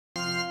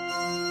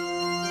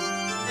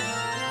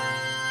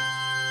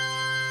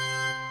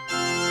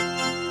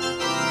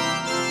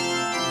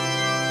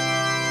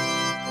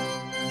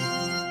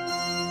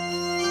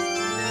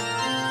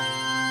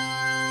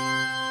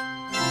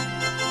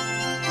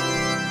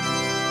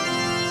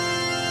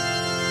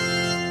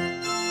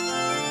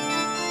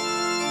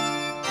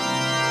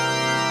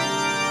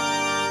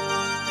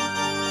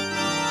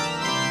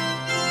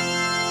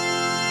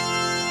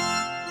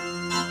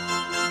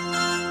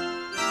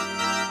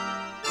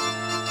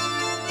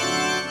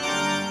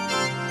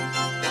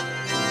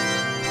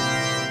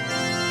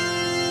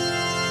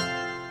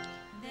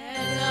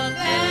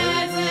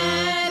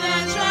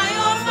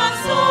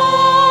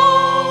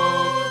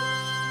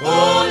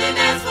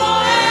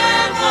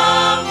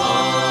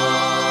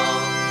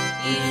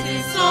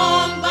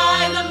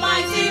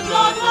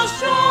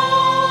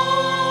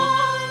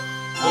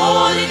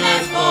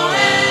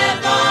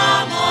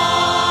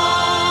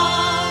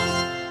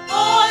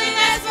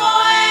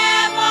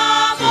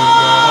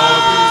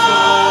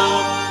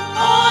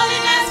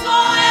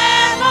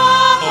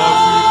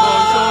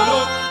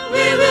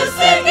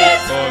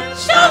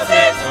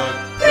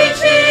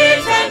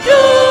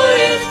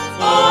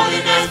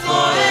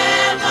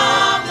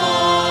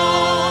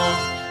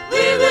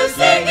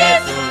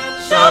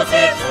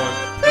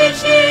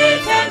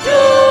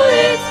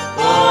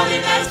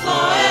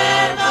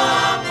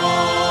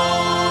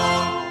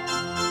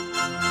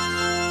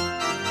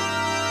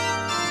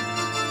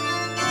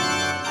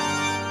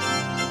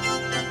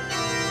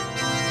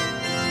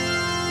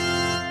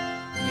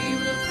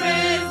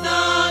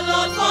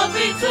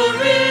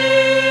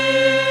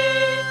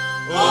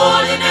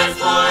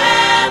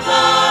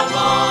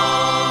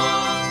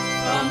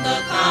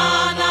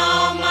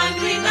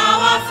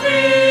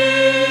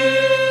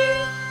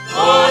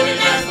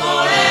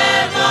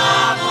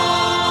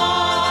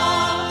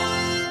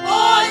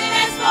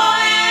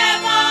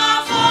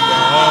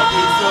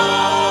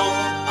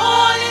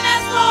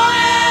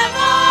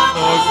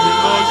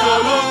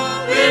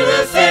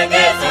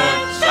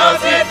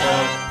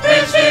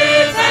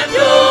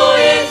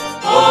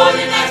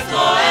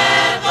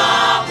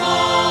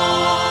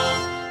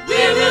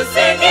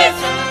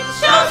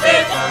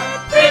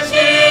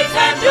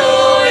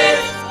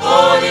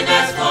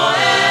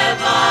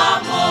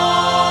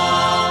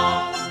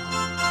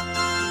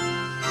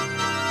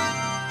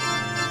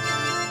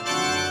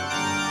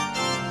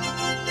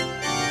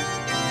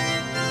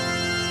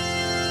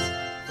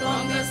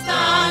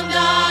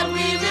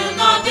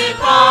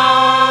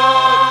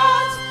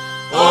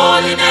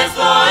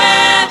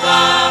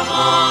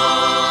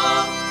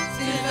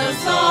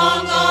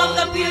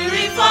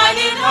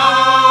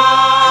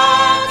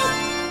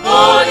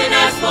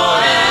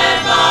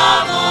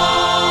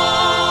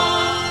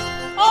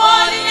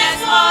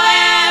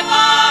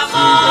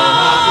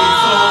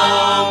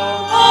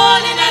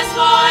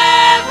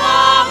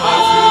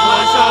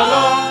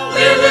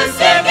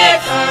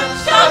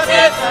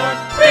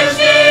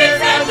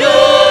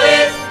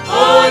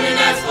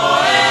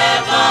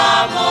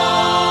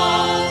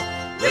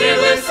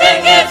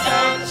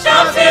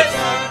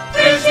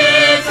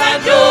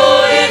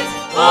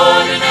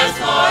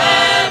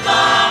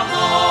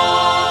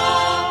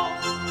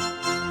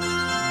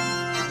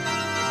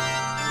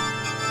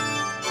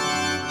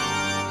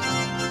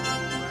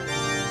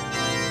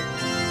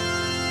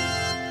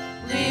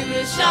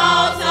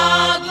shout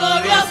our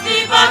glorious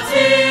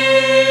liberty,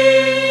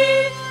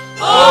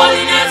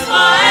 holiness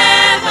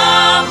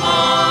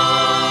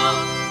forevermore.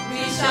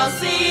 We shall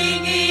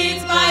sing it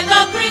by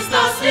the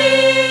crystal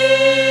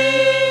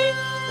sea,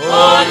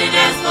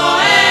 holiness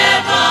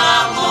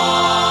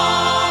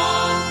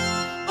forevermore,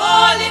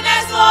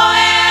 holiness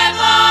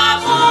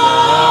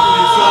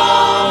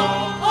forevermore,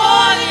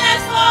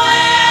 holiness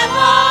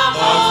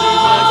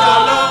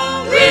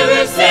forevermore. We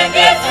will sing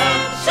it,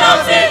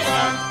 shout it,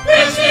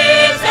 preach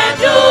it and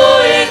do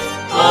it,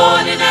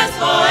 holiness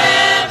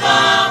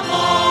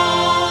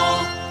forevermore.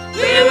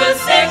 We will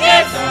sing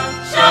it,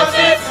 shout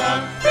it,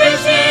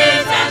 preach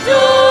it and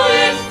do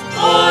it,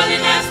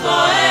 holiness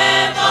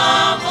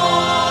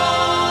forevermore.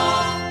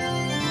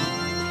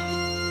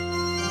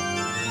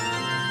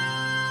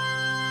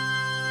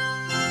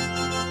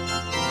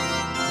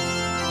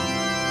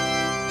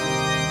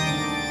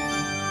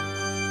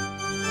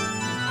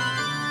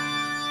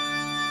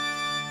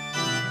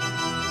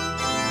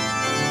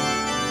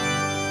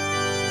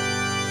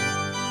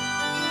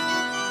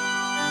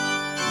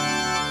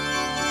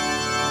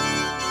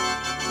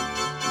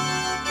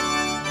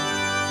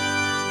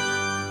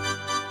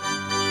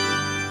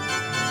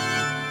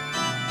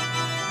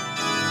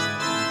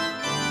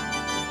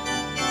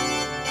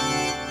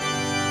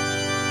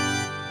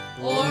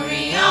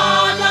 Orin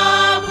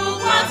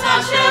alábùkátà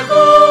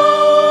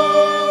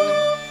ṣẹ́gun,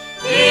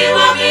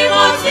 ìwà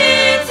mímọ́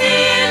títí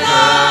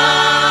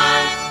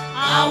láì,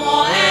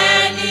 àwọn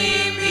ẹni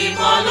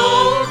mímọ́ ló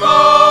ń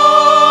kọ́.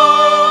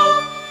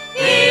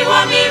 Ìwà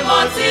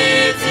mímọ́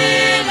títí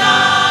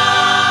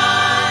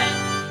láì,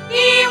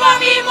 ìwà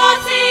mímọ́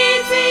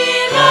títí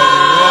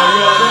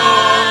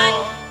láì,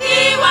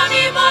 ìwà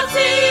mímọ́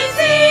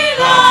títí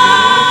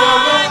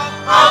láì.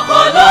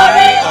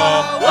 Àkọlórí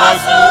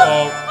wàásù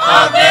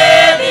ọ̀gbẹ́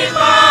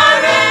nípa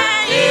rẹ̀,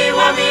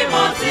 ìwà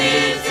mímọ́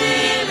títí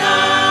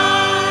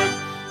láì.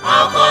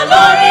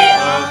 Àkọlórí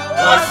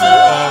wàásù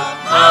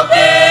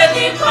ọ̀gbẹ́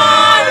nípa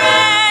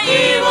rẹ̀,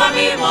 ìwà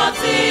mímọ́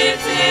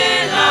títí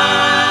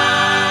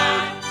láì.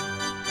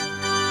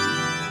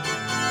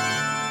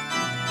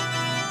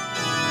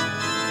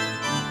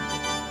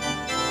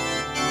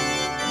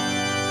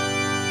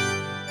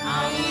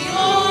 Àyìn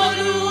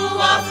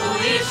Olúwa fún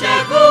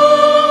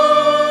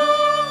ìṣẹ́gun,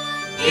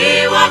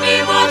 ìwà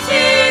mímọ́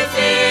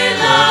títí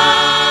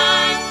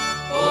láì.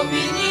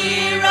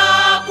 Òmìnira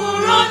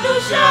kúrò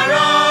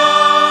lùṣàrà,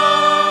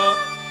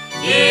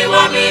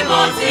 ìwà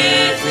mímọ́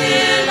títí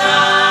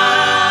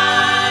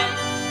láì.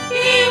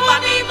 Ìwà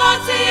mímọ́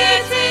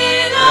títí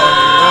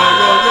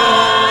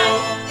láì.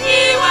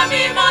 Ìwà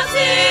mímọ́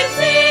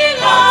títí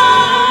láì.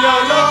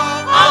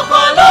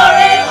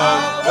 Àkọlórí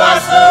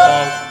wàásù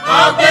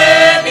ọ̀gbẹ́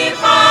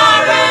nípa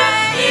rẹ̀,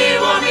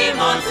 ìwà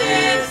mímọ́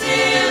títí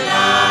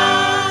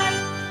láì.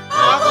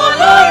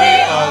 Àkọlórí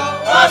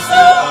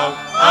wàásù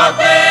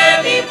ọ̀gbẹ́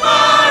nípa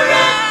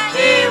rẹ̀,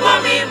 ìwà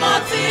mímọ́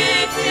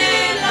títí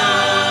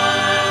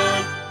láì.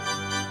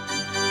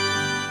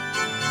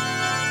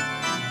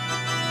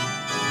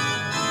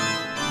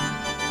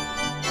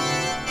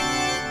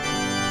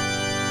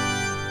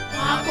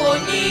 A kò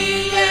ní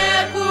yẹ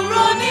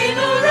kúrò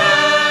nínú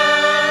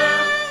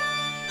rẹ̀,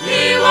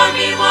 ìwà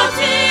mímọ́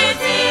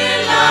títí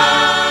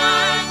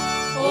láì.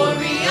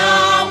 Orin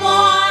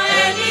àwọn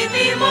ẹni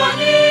mímọ́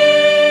ni,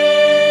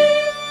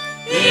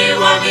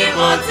 ìwà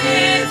mímọ́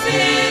títí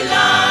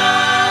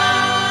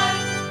láì.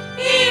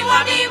 Ìwà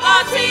mímọ́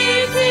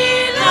títí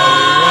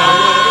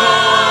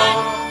láì.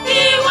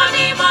 Ìwà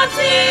mímọ́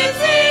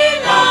títí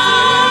láì.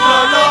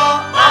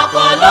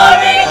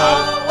 Àkọlórí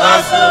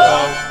wàásù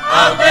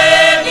ọ̀gbẹ́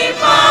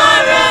nípa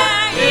rẹ̀,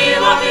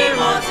 ìwà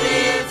mímọ́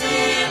títí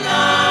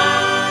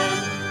láì.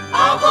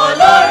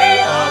 Àkọlórí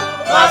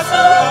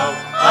wàásù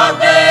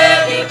ọ̀gbẹ́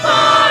nípa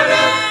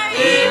rẹ̀,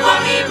 ìwà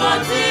mímọ́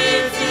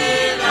títí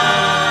láì.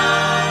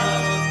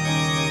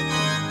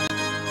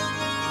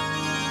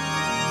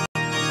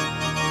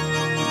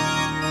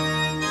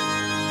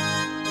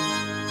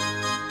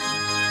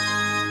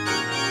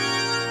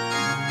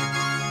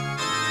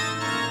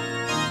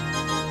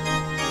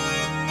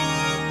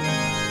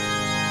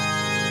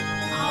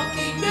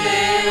 Àkìgbé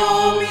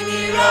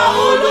òmìnira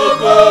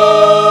ológo,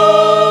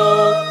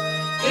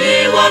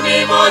 ìwà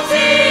mímọ́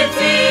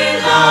títí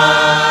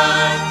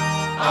láì.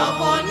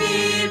 Àbọ̀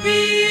níbi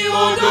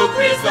odò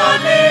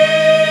kírísítálì,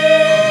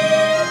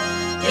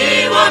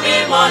 ìwà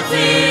mímọ́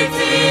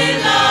títí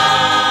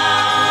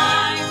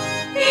láì.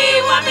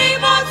 Ìwà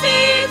mímọ́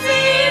títí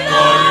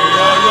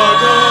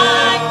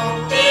láì.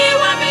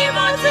 Ìwà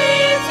mímọ́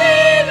títí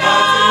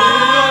láì.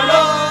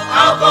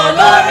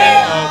 Àkọlórí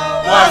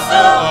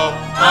wàásù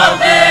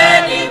ọ̀gbẹ́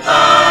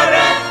nípa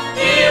rẹ̀,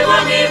 ìwà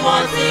mímọ́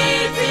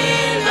títí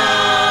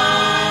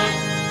láì.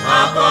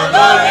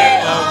 Àkọlórí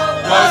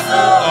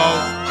wàásù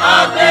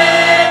ọ̀gbẹ́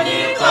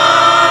nípa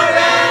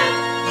rẹ̀,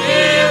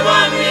 ìwà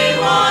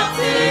mímọ́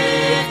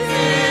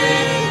títí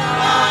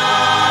láì.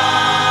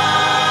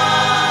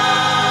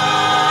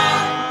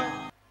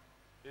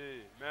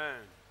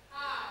 Amen.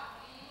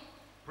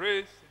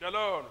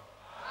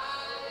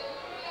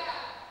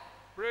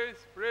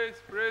 praise,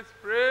 praise,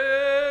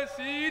 praise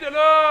ye the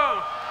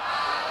Lord.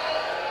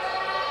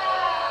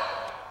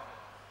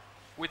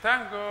 We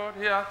thank God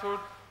here to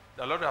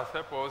the Lord has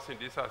helped us in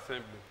this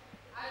assembly.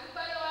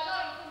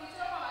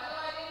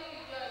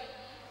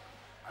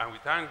 And we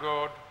thank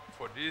God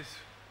for this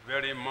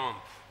very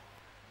month,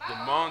 the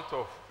month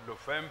of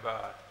November,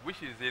 which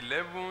is the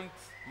 11th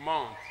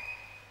month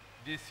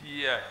this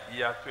year,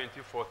 year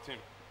 2014.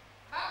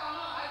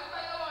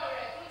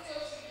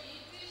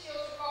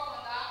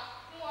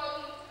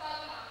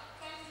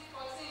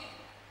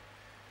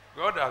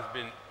 God has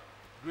been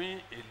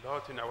doing a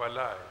lot in our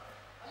life.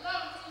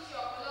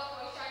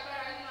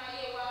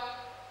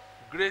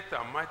 Great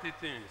and mighty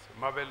things,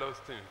 marvelous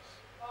things.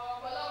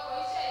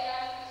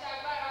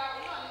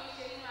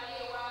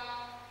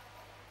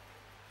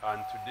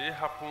 And today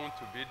happened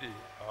to be the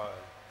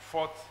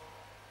fourth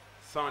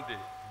Sunday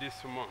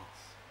this month.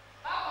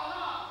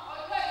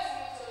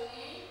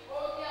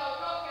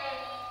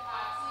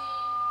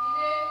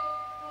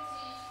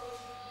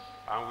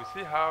 And we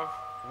still have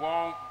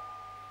one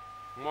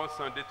more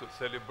Sunday to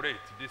celebrate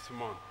this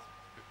month.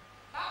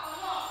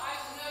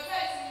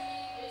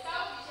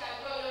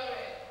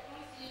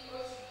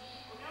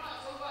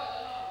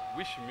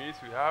 Which means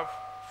we have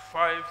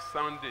 5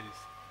 Sundays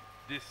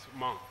this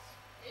month.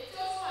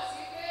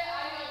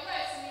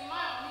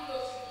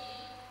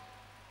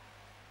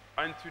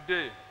 And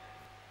today,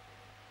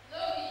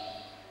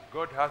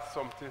 God has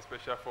something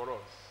special for us.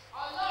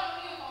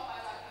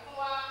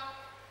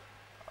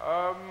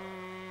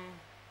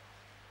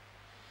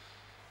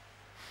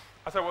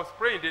 As I was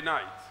praying the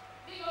night,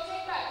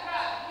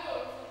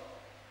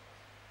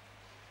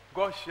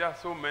 God shared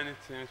so many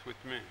things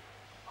with me.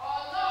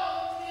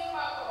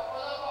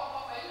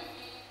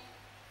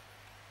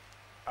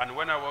 And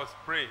when I was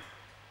praying,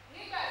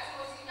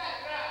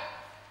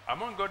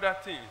 among other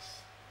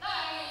things,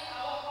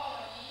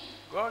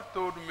 God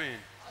told me,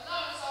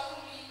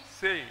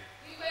 saying,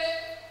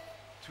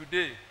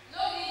 today,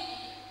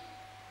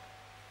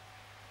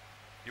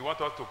 you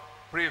want us to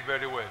pray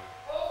very well.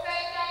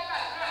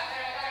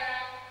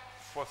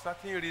 For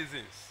certain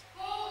reasons.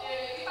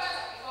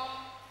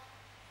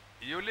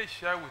 He only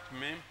shared with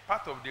me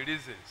part of the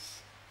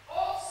reasons.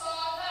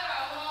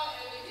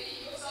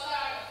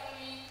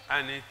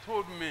 And he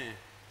told me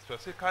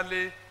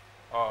specifically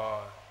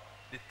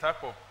the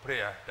type of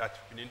prayer that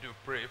we need to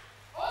pray.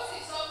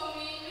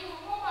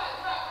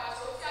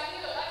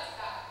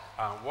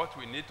 And what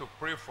we need to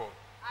pray for.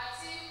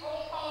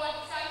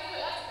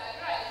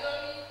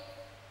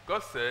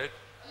 God said,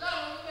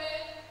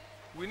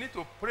 we need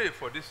to pray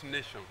for this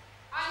nation.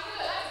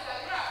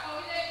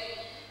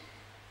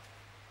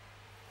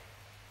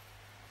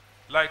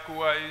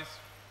 Likewise,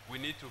 we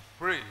need to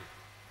pray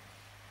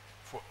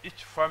for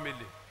each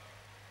family.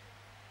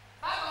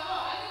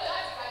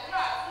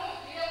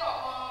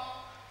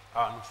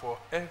 And for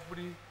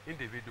every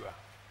individual.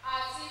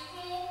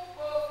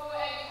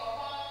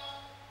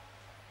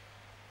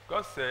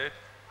 God said,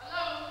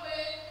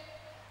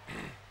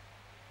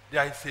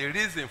 there is a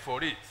reason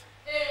for it.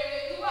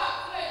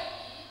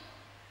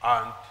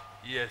 And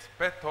he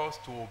expects us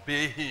to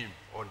obey him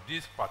on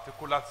this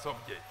particular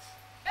subject.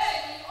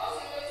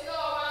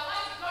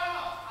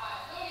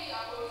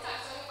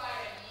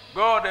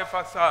 God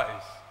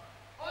emphasized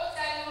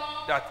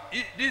that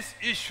this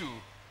issue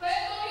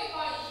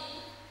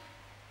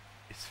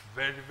is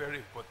very, very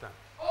important.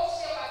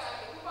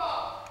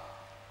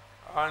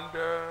 And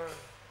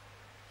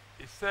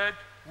he said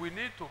we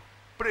need to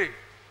pray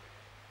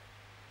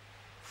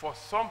for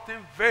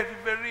something very,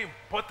 very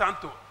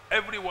important to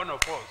every one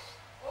of us.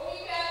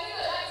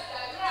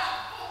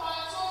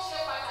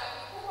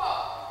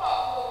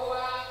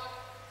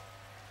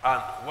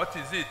 And what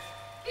is it?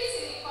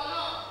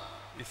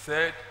 He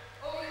said,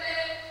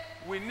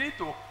 we need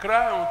to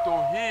cry unto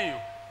him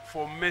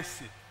for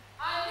mercy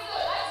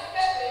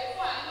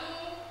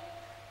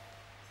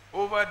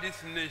over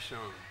this nation.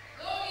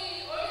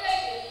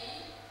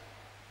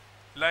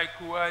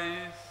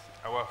 Likewise,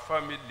 our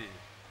family.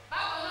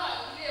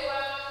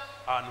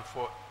 And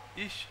for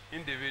each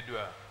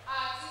individual.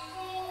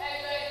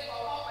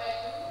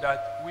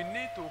 That we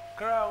need to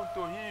cry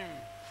unto him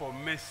for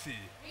mercy.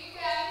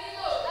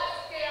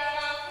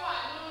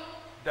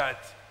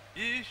 That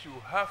he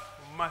should have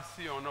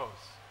mercy on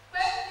us.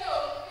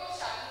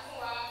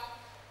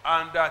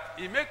 And that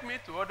he make me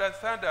to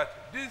understand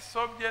that this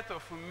subject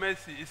of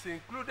mercy is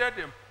included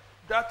in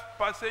that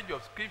passage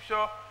of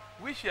scripture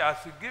which he has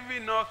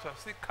given us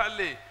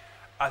specifically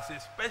as a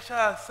special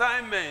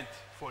assignment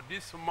for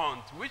this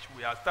month, which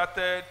we have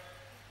started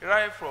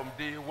right from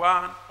day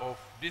 1 of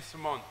this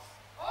month.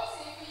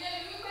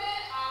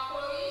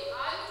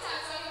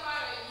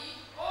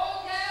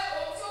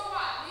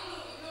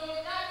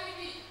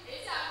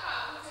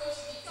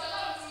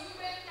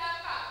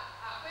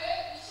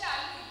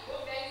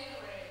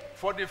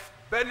 For the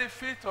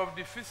benefit of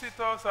the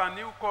visitors and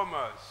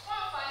newcomers,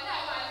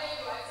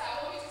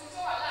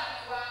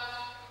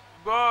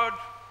 God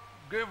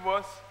gave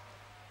us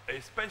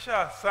a special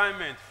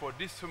assignment for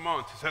this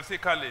month,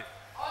 specifically.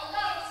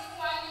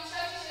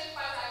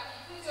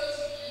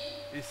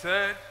 He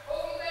said,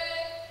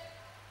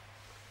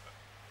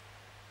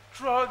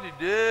 throughout the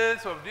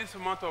days of this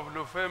month of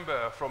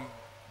November, from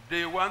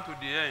day 1 to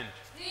the end,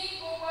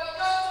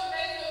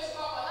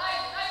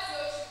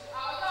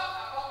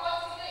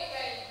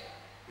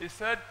 he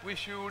said we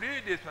should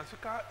read a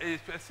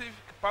specific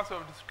part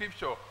of the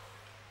scripture,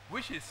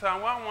 which is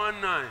Psalm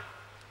 119,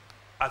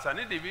 as an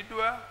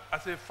individual,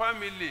 as a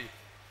family,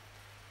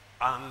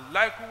 and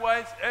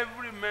likewise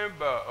every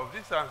member of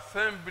this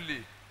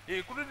assembly,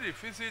 including the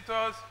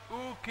visitors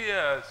who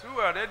cares, who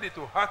are ready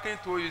to hearken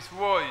to his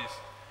voice,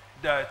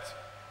 that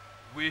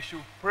we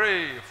should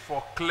pray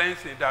for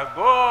cleansing, that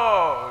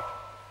God,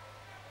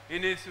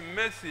 in his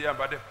mercy and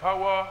by the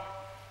power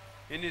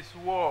in his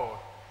word,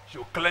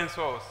 should cleanse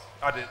us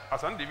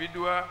as an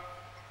individual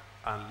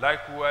and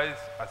likewise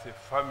as a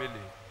family.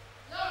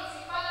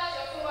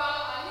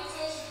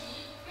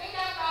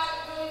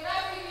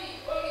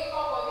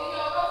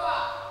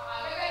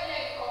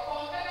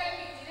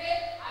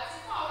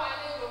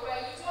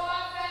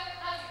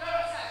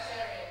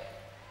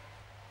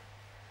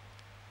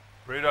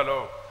 Praise the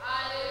Lord.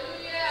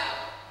 Hallelujah.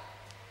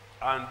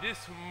 And this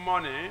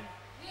morning,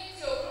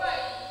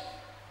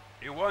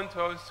 he wants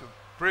us to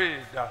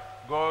pray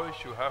that God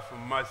should have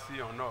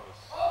mercy on us.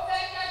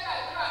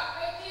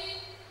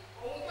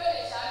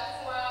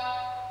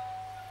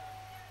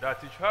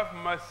 That he should have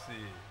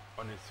mercy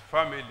on his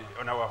family,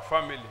 on our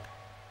family.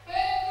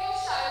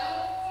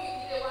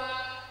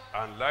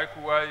 And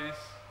likewise,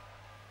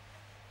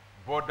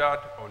 bordered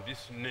on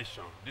this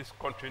nation, this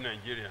country,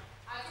 Nigeria.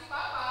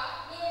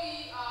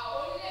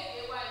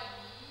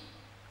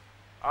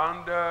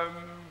 And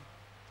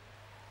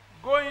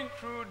going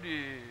through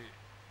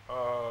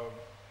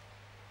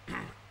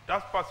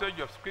that passage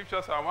of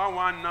scriptures, Psalm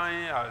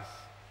 119, as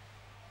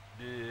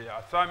the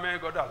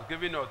assignment God has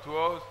given to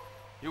us,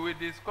 you will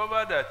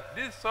discover that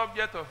this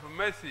subject of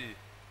mercy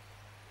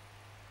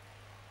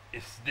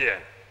is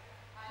there.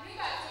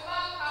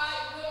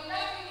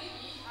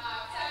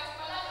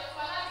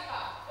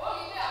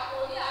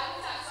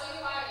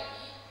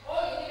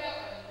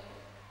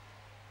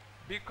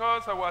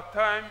 Because our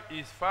time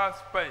is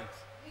fast spent,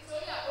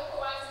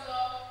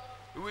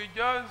 we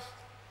just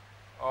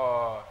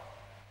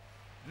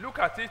look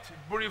at it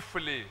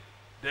briefly,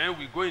 then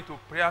we go into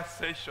prayer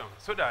session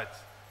so that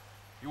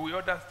you will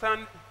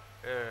understand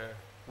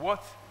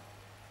what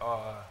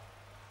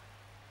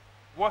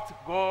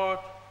God,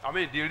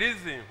 the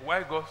reason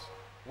why God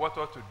wants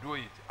us to do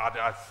it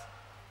as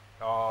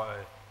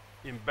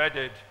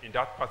embedded in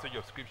that passage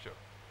of scripture.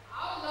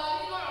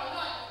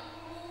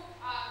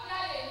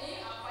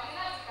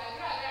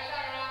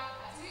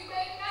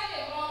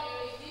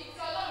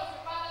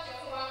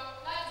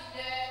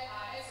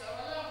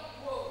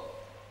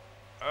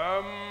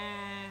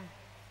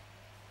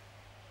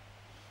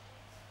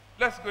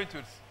 Let's go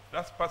into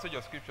that passage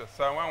of scripture,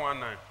 Psalm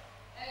 119.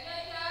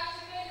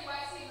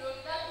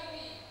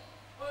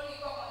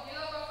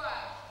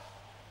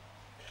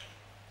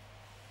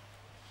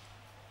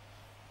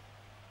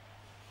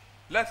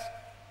 Let's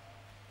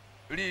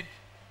read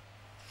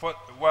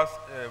verse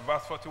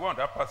 41,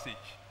 that passage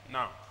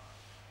now.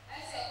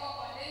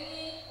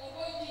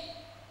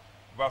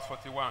 Verse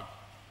 41.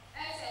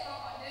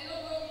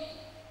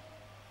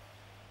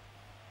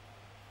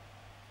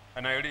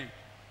 And I read,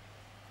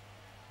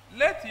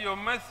 let your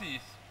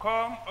mercies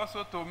come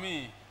also to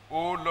me,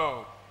 O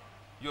Lord,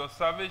 your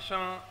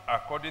salvation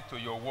according to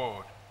your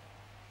word.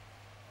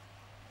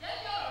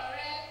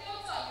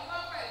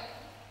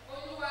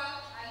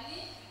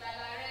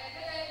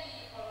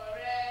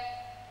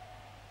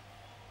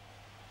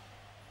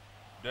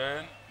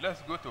 Then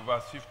let's go to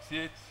verse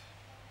 58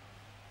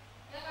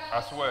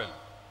 as well.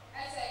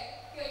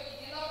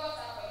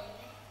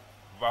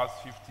 Verse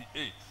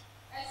 58.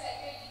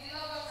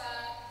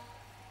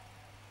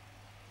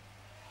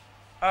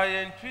 I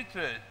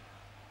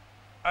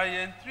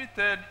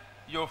entreated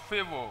your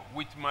favor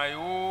with my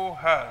whole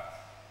heart.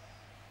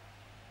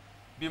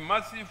 Be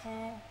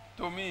merciful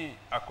to me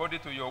according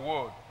to your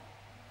word.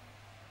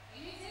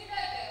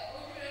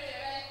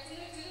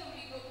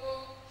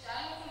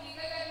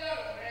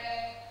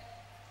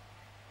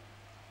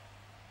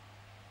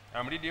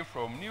 I'm reading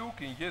from New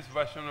King James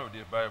Version of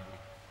the Bible.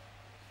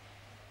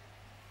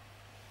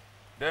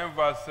 Then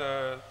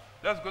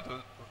let's go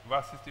to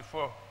verse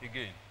 64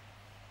 again.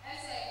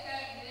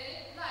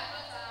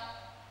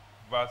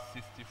 Verse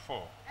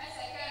 64.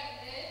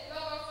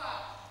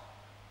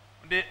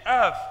 The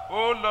earth,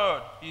 O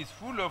Lord, is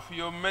full of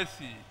your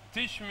mercy.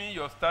 Teach me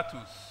your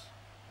statutes.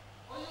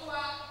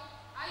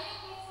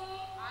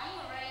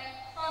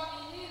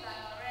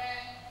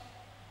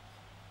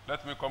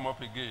 Let me come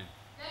up again.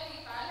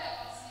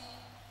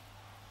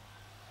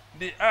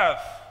 The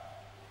earth,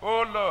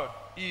 O Lord,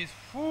 is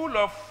full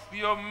of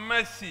your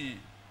mercy.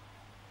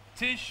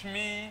 Teach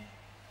me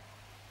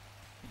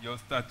your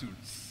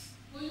statutes.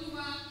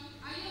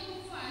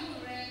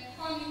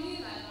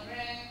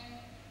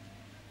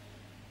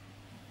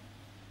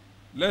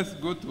 Let's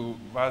go to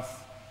verse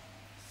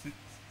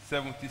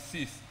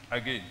 76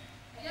 again.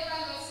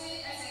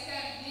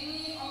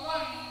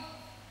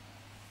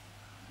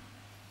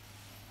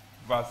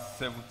 verse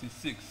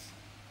 76.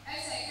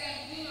 Ẹsẹ̀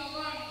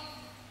kẹrìndínlọ́gọ́rin.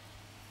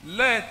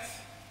 Let,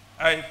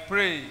 I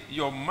pray,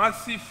 your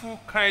merciful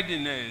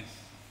kindness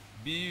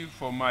be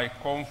for my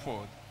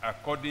comfort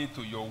according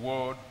to your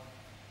word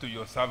to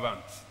your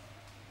servants.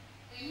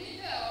 Èmi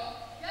bẹ̀ ọ́,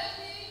 jẹ́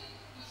kí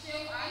ìṣe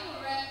àánú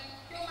rẹ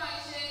kí ó máa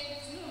ṣe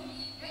ìtùnú mi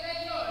gẹ́gẹ́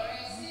bí ọ̀rọ̀ rẹ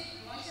sí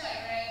ìránṣẹ́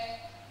rẹ.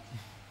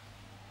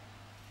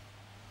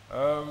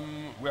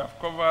 We have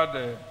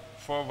covered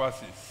 4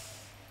 verses.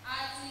 A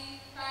ti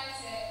ka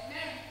ẹsẹ̀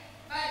mẹ́rin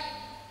báyìí.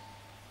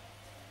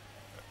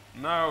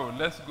 Now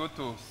let's go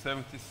to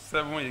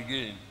 77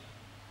 again.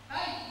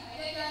 Báyìí,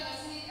 ẹ jẹ́ kí a lọ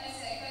sí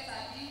ẹsẹ̀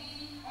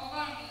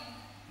kẹtàdínlọ́gọ́rin.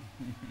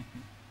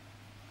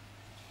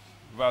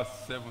 Verse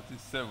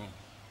 77.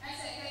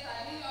 Ẹsẹ̀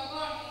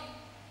kẹtàdínlọ́gọ́rin.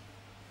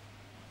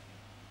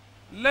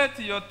 Let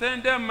your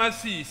tender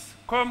mercies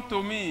come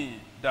to me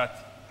that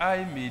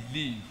I may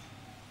live,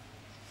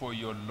 for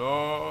your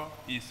law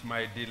is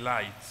my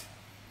delight.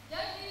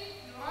 Jẹ́ kí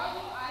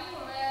ìrọ́lù àánú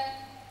rẹ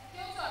kí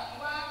ó tọ̀ mí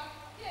wá,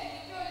 kí èmi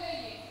kí ó lè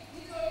yè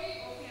nítorí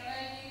òfin rẹ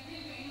ni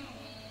dídùn inú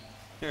mi.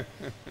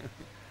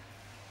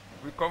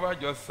 We covered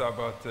just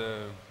about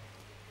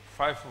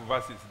 5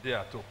 verses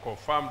there to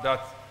confirm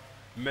that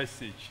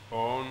message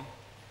on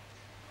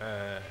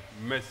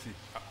mercy.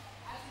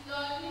 Àti lọ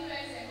nínú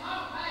ẹsẹ̀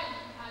márùn-ún báyìí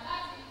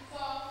láti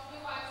sọ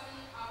nípa ti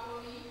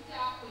àkòrí tí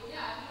a pè ní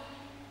àánú.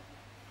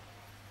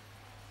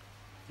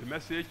 The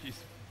message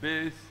is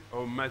based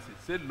on mercy.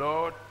 Say,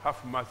 Lord,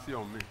 have mercy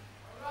on me.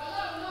 Ọ̀rọ̀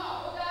Ọlọ́run náà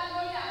ó dá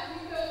lórí àánú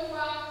pé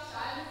Olúwa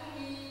ṣàánú fún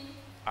mi.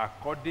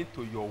 According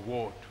to your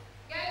word.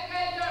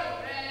 Gẹ́gẹ́ bí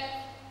ọ̀rọ̀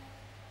rẹ.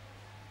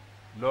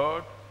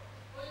 Lord,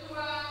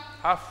 Olúwa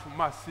have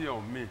mercy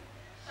on me.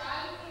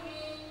 ṣàánú fún mi.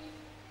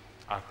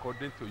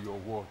 According to your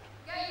word.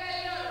 Gẹ́gẹ́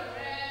bí ọ̀rọ̀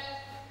rẹ.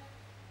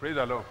 Praise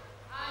the Lord.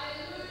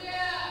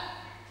 Hallelujah.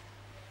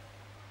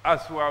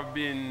 As we have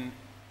been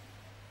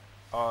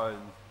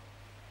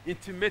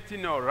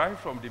intimating right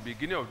from the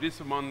beginning of this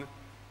month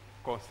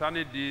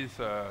concerning this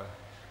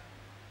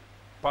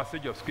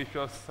passage of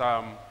Scripture,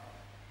 Psalm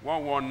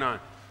 119,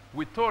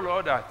 we told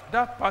all that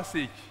that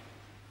passage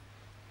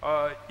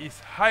is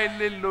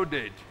highly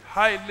loaded,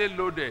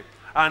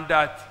 and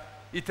that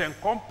it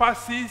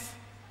encompasses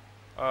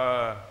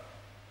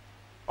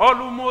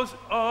almost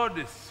all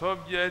the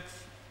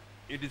subjects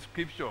in the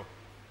Scripture.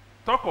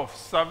 Talk of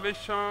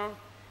salvation,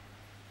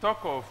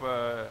 talk of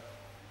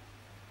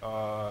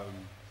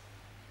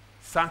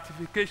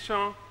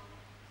sanctification,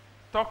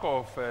 talk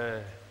of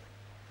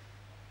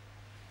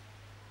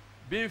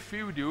being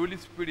filled with the Holy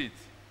Spirit,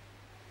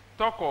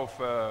 talk of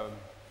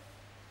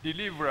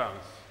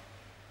deliverance,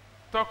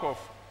 talk of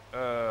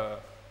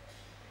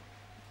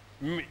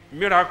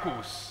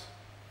miracles,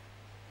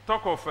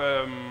 talk of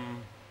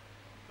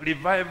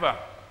revival.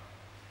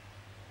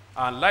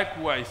 And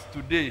likewise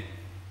today,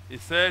 he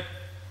said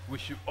we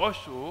should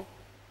also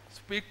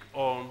speak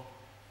on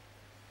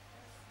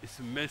his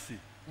mercy,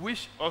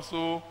 which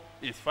also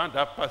is found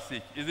that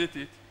passage, isn't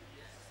it?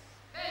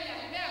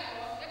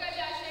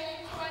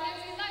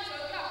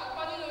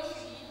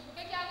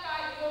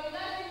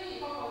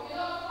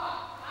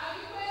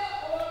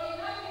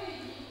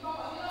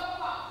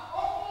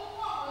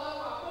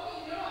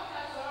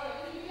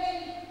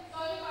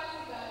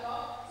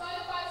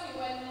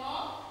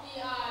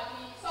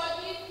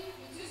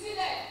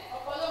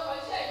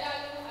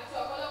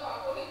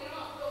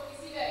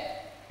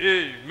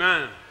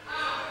 Amen.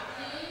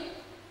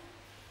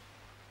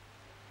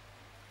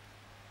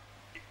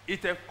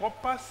 It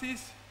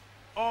encompasses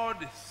all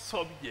the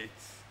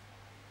subjects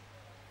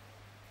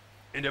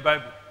in the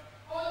Bible.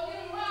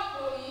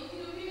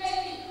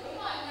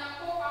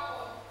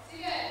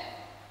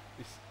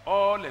 It's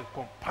all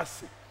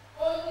encompassing.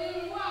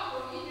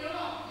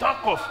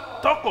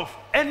 Talk of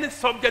any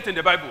subject in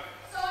the Bible.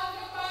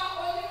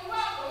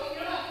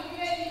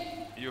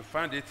 You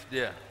find it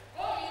there.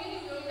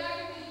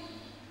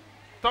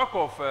 Talk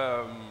of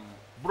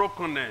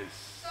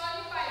brokenness.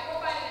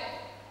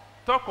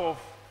 Talk of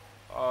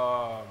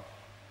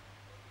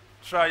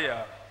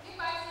trial,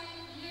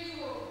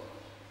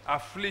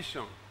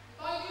 affliction,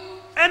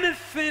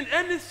 anything,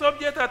 any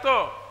subject at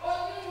all,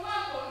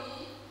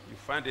 you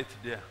find it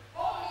there.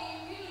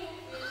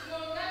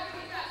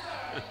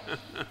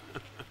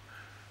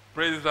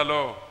 Praise the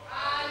Lord.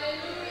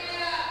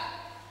 Hallelujah.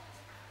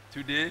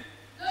 Today,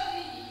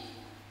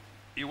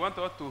 he wants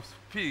us to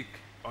speak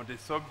on the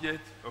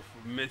subject of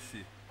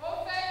mercy.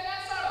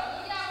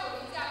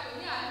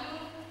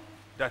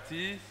 That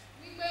is,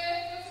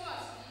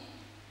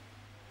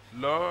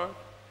 Lord,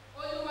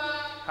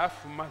 have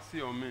mercy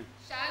on me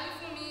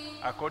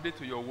according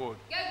to your word.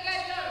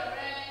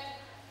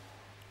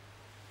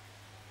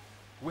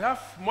 We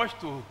have much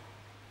to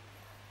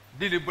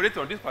deliberate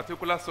on this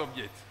particular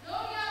subject.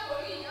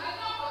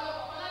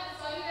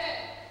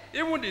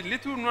 Even the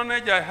little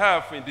knowledge I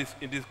have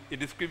in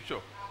the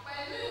scripture,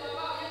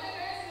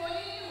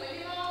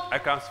 I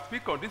can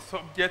speak on this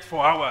subject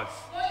for hours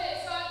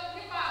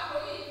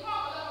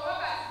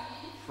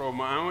from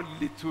my own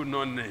little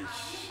knowledge.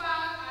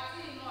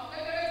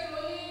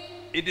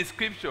 In the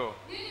scripture,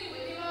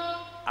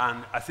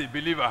 and as a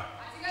believer.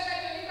 àti gẹ́gẹ́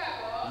bí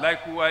onígbàgbọ́.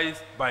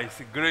 Likewise, by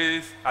his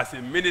grace, as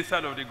a minister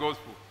of the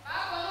gospel.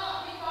 Bákan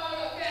náà nípa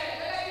oore-ọ̀fẹ́ rẹ̀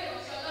gẹ́gẹ́ bí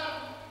ìránṣẹ́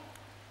Ọlọ́run.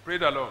 Praise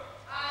the Lord.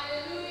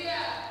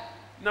 Hallelujah.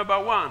 Number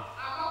one,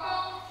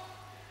 Àkọ́kọ́,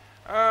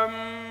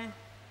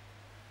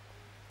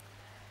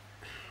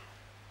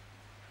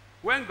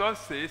 when God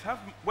says,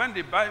 when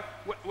the Bible,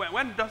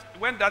 when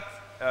that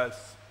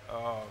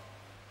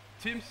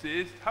team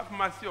says, "Have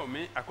mercy on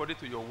me according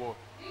to your word,"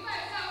 nígbà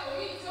tí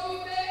àkòrí tó wí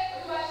pé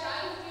Olúwa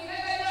ṣàánú fún mi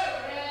gẹ́gẹ́ bí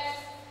ọ̀rọ̀ rẹ̀.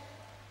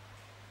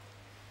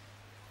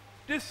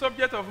 this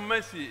subject of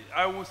mercy,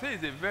 I would say,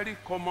 is a very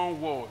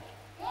common word.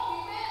 Wọ́n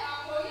wí pé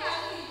àkòrí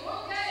àánú yìí ó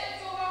jẹ́ èyí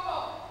tó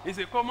wọ́pọ̀. It's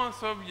a common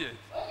subject,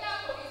 Ó jẹ́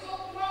àkòrí tó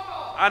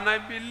wọ́pọ̀. and I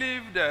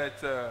believe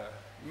that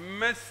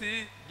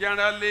mercy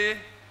generally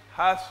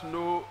has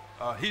no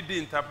hidden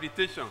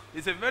interpretation.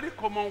 It's a very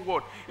common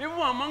word. Even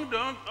among the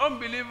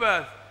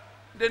unbelievers,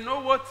 they know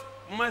what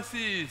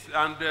mercy is,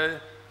 and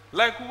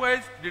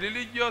likewise, the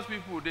religious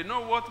people, they know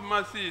what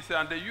mercy is,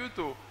 and they used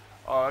to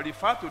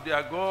refer to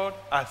their God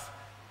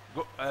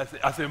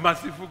as a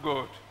merciful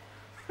God.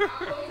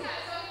 Àkòrí tí a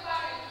sọ nípa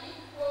rẹ̀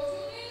yìí kò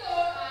tún nílò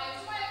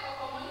ìtumọ̀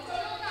ìkọ̀kọ̀ mọ́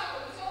nítorí ó jẹ́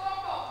àkòrí tó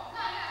wọ́pọ̀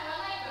láàárín àwọn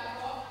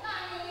aláìgbàgbọ́,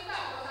 láàárín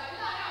onígbàgbọ́ tàbí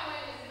láàárín àwọn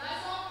ẹlẹ́sìn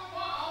lásán.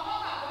 Àwọn kan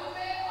gbàgbọ́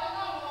wípé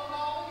Ọlọ́run ọmọ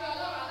ó jẹ́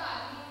Ọlọ́run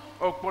aláàánú.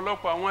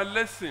 Ọ̀pọ̀lọpọ̀ àwọn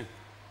ẹlẹ́sìn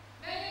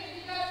Many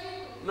religious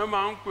people, náà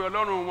máa ń pe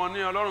Ọlọ́run wọn ní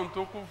Ọlọ́run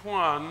tó kún fún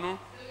àánú,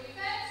 they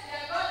refer to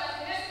their God as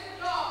a merciful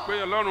God. pé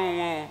Ọlọ́run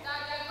wọn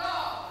That their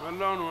God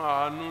Ọlọ́run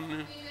àánú ni,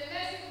 is a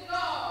merciful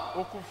God.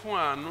 ó kún fún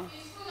àánú.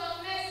 He's full of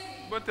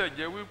mercy. Bó tẹ̀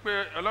jẹ́ wípé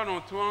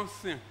Ọlọ́run tí wọ́n ń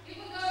sìn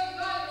Even though the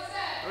God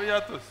himself ó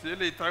yàtọ̀ sí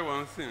eléyìí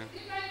táwọn ń sìn. is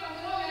different from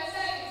the one we are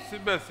serving.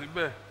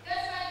 Síbẹ̀síbẹ̀,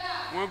 Despite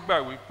that, wọ́n gbà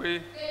wípé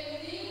they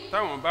believe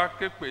táwọn bá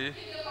ké pé if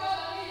they call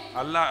on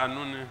him,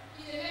 aláàánú ni,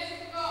 he's a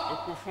merciful ó God.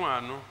 kún fún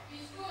àánú.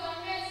 He's full of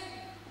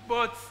mercy.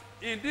 But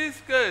in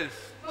this case,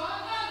 But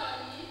ọ̀nà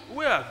yìí,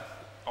 we are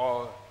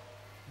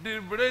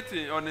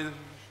deliberating on a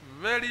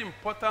very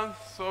important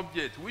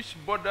subject which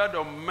bordered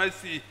on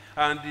mercy,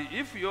 and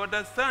if you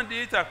understand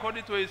it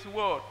according to his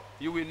word,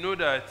 you will know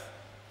that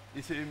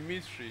it's a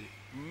mystery.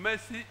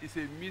 Mercy is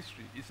a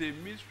mystery. It's a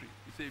mystery.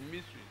 It's a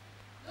mystery.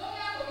 lórí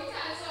àkòrí tí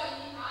a ń sọ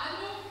yìí,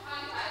 àánú,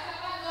 nígbà tí a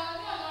bá lọ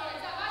ní ọ̀nà rẹ̀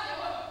tí a bá ṣe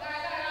wò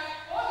dáradára,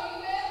 ó rí i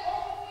pé ó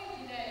kún fún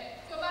ìjìnlẹ̀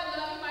tí ó bá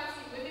lọ nípa ti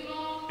ìwé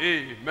mímọ́.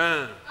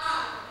 Amen.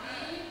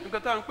 Àmín.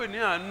 Nǹkan tá à ń pè ní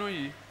àánú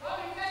yìí, What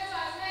we refer to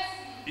as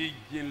mercy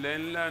ìjìnlẹ̀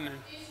ńlá ni.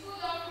 is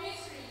full of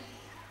mystery.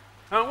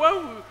 And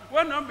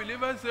when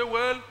unbelievers say,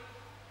 well,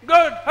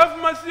 God, have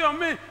mercy on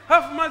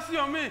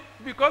me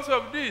because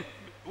of this,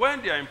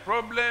 when they are in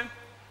problem,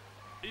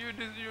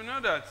 you know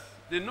that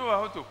they know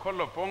how to call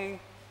upon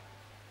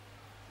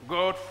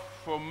God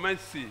for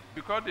mercy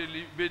because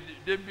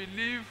they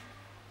believe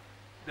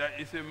that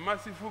it's a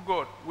merciful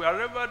God.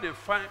 Wherever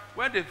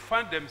when they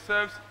find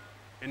themselves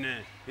in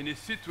a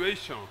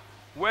situation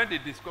when they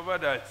discover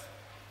that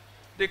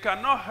they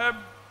cannot help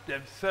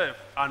themselves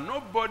and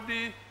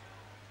nobody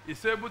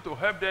is able to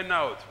help them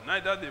out,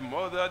 neither the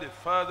mother, the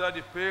father,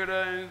 the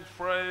parents,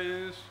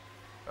 friends,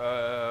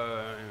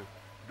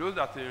 those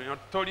that are in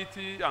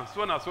authority, and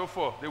so on and so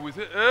forth. They will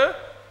say,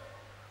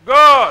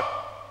 God,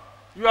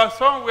 you are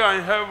somewhere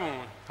in heaven,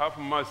 have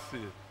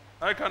mercy.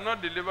 I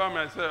cannot deliver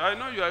myself. I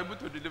know you are able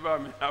to deliver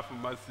me, have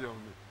mercy on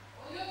me.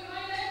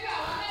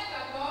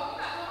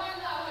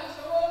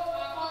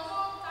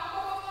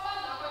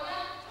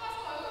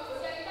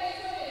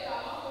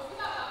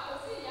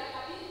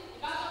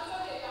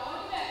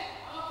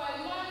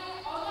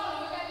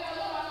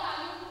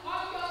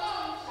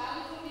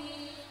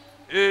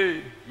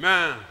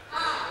 Amen.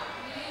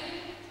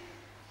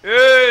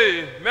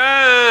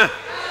 Amen.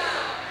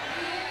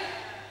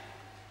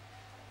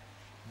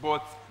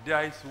 But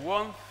there is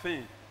one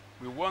thing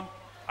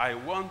I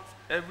want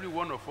every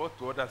one of us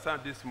to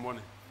understand this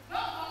morning.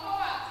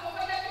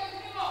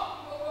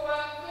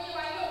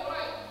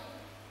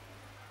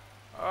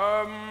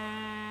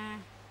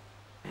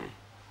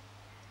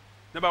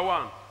 Number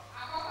one,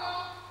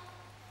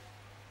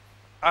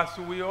 as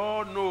we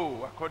all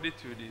know, according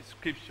to the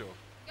scripture,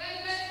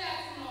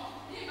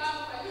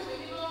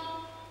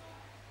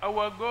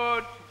 our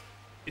God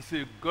is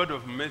a God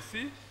of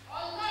mercy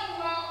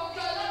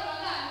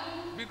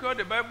because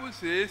the Bible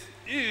says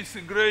He is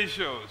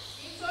gracious,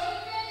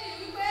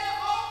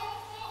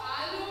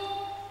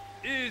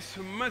 He is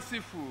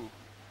merciful,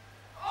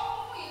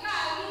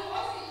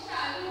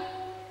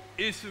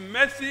 His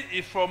mercy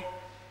is from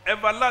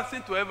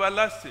everlasting to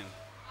everlasting.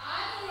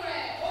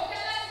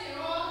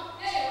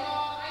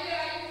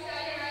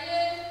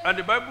 And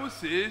the Bible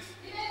says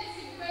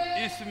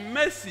His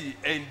mercy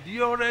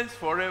endureth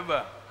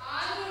forever.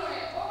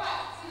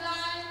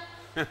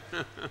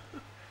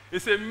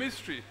 It's a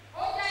mystery.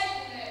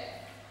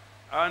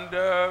 And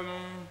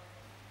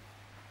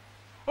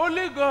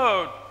only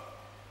God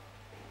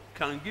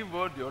can give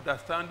us the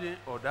understanding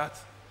of that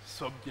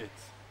subject.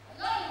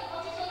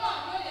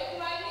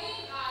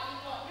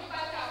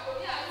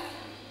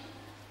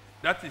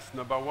 That is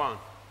number one.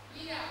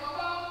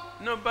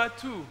 Number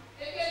two,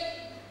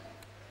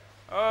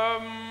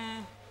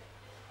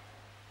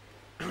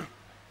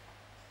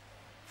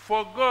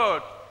 For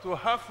God to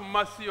have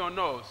mercy on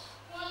us,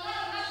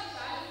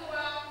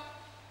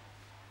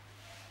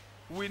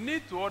 we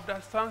need to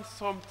understand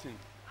something.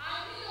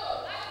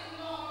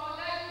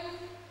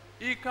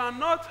 He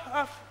cannot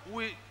have,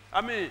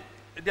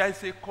 there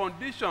is a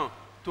condition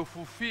to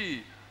fulfill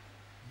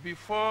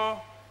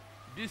before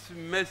this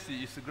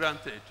mercy is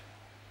granted.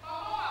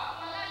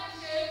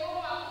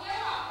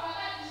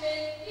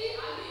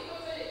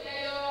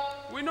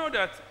 We know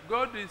that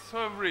God is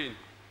sovereign.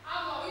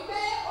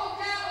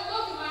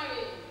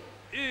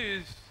 He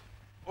is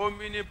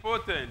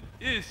omnipotent,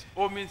 He is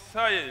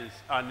omniscience,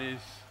 and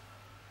is